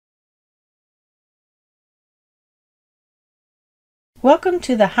Welcome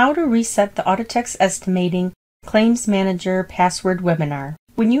to the How to Reset the Audatex Estimating Claims Manager Password webinar.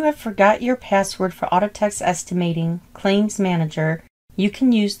 When you have forgot your password for Audatex Estimating Claims Manager, you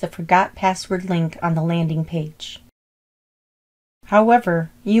can use the Forgot Password link on the landing page.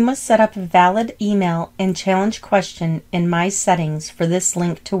 However, you must set up a valid email and challenge question in My Settings for this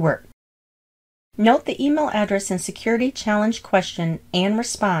link to work. Note the email address and security challenge question and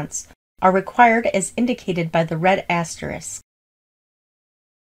response are required as indicated by the red asterisk.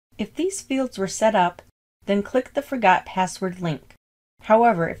 If these fields were set up, then click the Forgot Password link.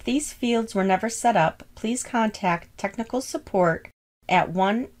 However, if these fields were never set up, please contact technical support at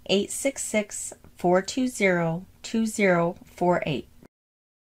 1-866-420-2048.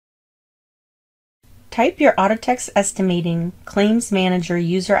 Type your Audatex Estimating Claims Manager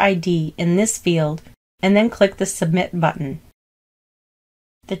user ID in this field and then click the Submit button.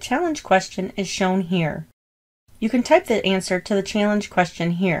 The challenge question is shown here. You can type the answer to the challenge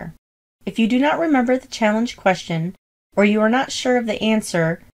question here. If you do not remember the challenge question or you are not sure of the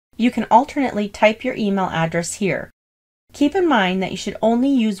answer, you can alternately type your email address here. Keep in mind that you should only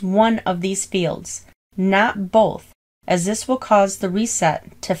use one of these fields, not both, as this will cause the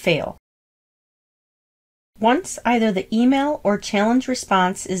reset to fail. Once either the email or challenge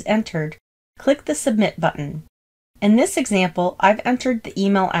response is entered, click the Submit button. In this example, I've entered the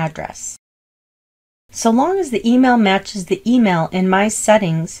email address. So long as the email matches the email in My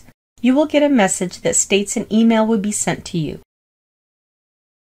Settings, you will get a message that states an email will be sent to you.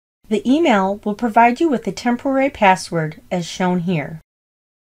 The email will provide you with a temporary password as shown here.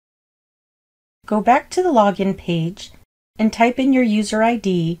 Go back to the login page and type in your user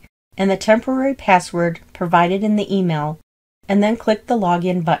ID and the temporary password provided in the email, and then click the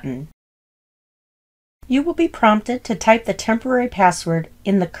Login button. You will be prompted to type the temporary password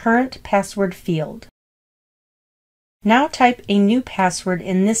in the Current Password field. Now type a new password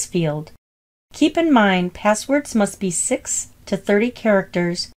in this field. Keep in mind passwords must be 6 to 30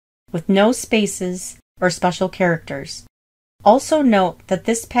 characters with no spaces or special characters. Also note that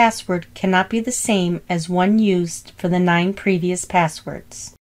this password cannot be the same as one used for the 9 previous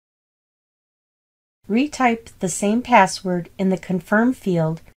passwords. Retype the same password in the Confirm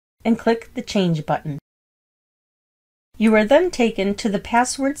field and click the Change button. You are then taken to the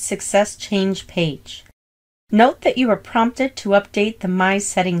Password Success Change page. Note that you are prompted to update the My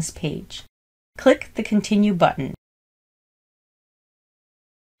Settings page. Click the Continue button.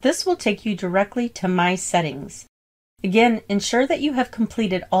 This will take you directly to My Settings. Again, ensure that you have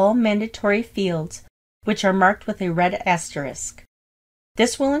completed all mandatory fields, which are marked with a red asterisk.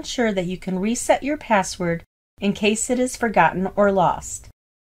 This will ensure that you can reset your password in case it is forgotten or lost.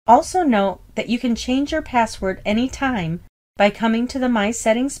 Also note that you can change your password anytime by coming to the My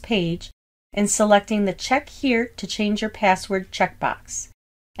Settings page and selecting the Check Here to change your password checkbox,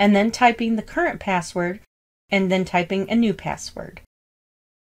 and then typing the current password and then typing a new password.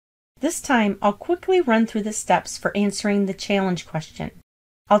 This time, I'll quickly run through the steps for answering the challenge question.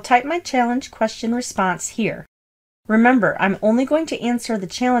 I'll type my challenge question response here. Remember, I'm only going to answer the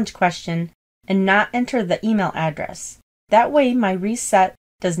challenge question and not enter the email address. That way, my reset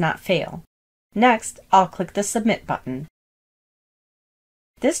does not fail. Next, I'll click the Submit button.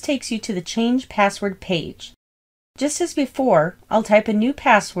 This takes you to the Change Password page. Just as before, I'll type a new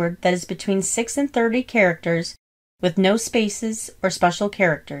password that is between 6 and 30 characters with no spaces or special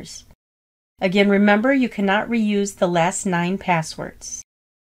characters. Again, remember you cannot reuse the last 9 passwords.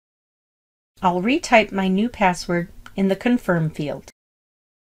 I'll retype my new password in the Confirm field,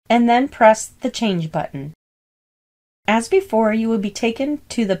 and then press the Change button. As before, you will be taken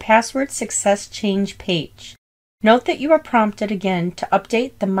to the Password Success Change page. Note that you are prompted again to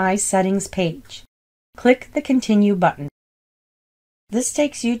update the My Settings page. Click the Continue button. This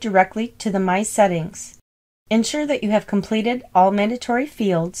takes you directly to the My Settings. Ensure that you have completed all mandatory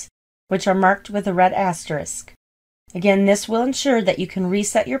fields, which are marked with a red asterisk. Again, this will ensure that you can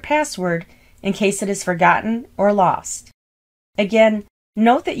reset your password in case it is forgotten or lost. Again,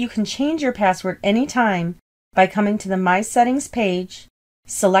 note that you can change your password anytime by coming to the My Settings page,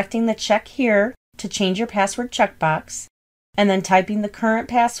 selecting the Check Here to change your password checkbox, and then typing the current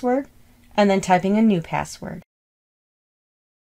password and then typing a new password.